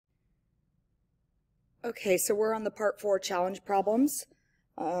Okay, so we're on the part 4 challenge problems.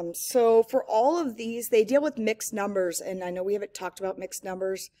 So for all of these, they deal with mixed numbers, and I know we haven't talked about mixed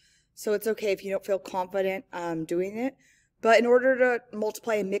numbers, so it's okay if you don't feel confident doing it. But in order to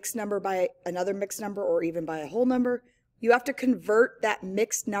multiply a mixed number by another mixed number or even by a whole number, you have to convert that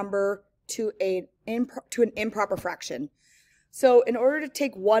mixed number to an improper fraction. So in order to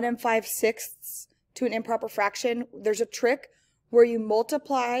take 1 5/6 to an improper fraction, there's a trick where you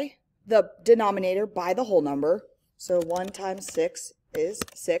multiply the denominator by the whole number. So 1 times 6 is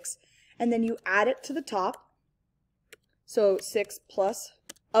 6. And then you add it to the top. So 6 plus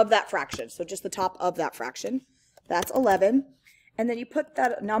of that fraction. So just the top of that fraction. That's 11. And then you put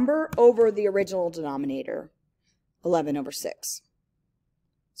that number over the original denominator. 11 over 6.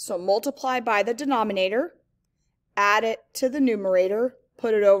 So multiply by the denominator, add it to the numerator,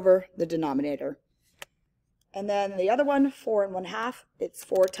 put it over the denominator. And then the other one, 4 1/2, it's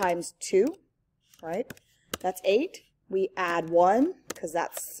 4 times 2, right? That's 8. We add 1, because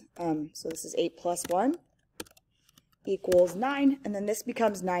that's, so this is 8 plus 1, equals 9, and then this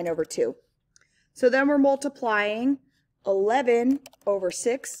becomes 9 over 2. So then we're multiplying 11 over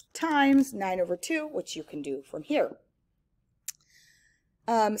 6 times 9 over 2, which you can do from here.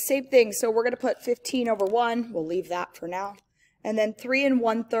 Same thing, so we're going to put 15 over 1, we'll leave that for now. And then 3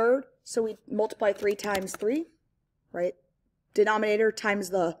 1/3, so we multiply 3 times 3, right? Denominator times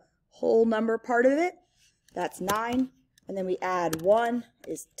the whole number part of it, that's 9. And then we add 1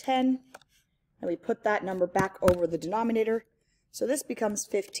 is 10, and we put that number back over the denominator. So this becomes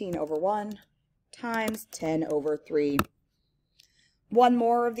 15 over 1 times 10 over 3. One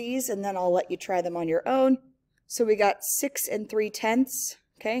more of these, and then I'll let you try them on your own. So we got 6 3/10,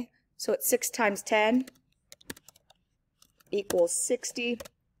 okay? So it's 6 times 10 equals 60,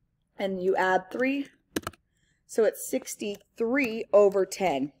 and you add 3. So it's 63 over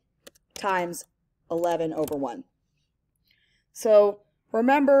 10 times 11 over 1. So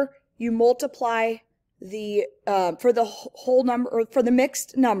remember, you multiply the, for the whole number, or for the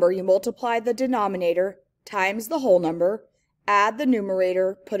mixed number, you multiply the denominator times the whole number, add the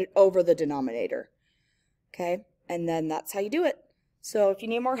numerator, put it over the denominator. Okay, and then that's how you do it. So if you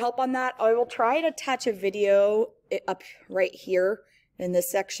need more help on that, I will try and attach a video up right here in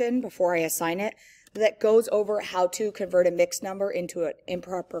this section before I assign it that goes over how to convert a mixed number into an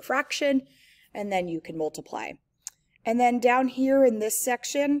improper fraction, and then you can multiply. And then down here in this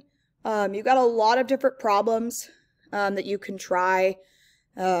section, you've got a lot of different problems that you can try,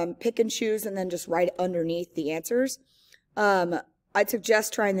 pick and choose, and then just write underneath the answers. I'd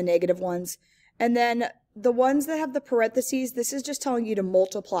suggest trying the negative ones. And then the ones that have the parentheses, this is just telling you to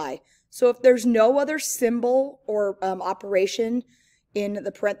multiply. So if there's no other symbol or operation in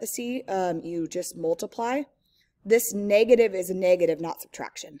the parenthesis, you just multiply. This negative is a negative, not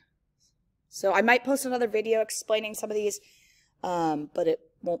subtraction. So I might post another video explaining some of these, but it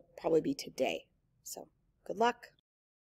won't probably be today. So good luck.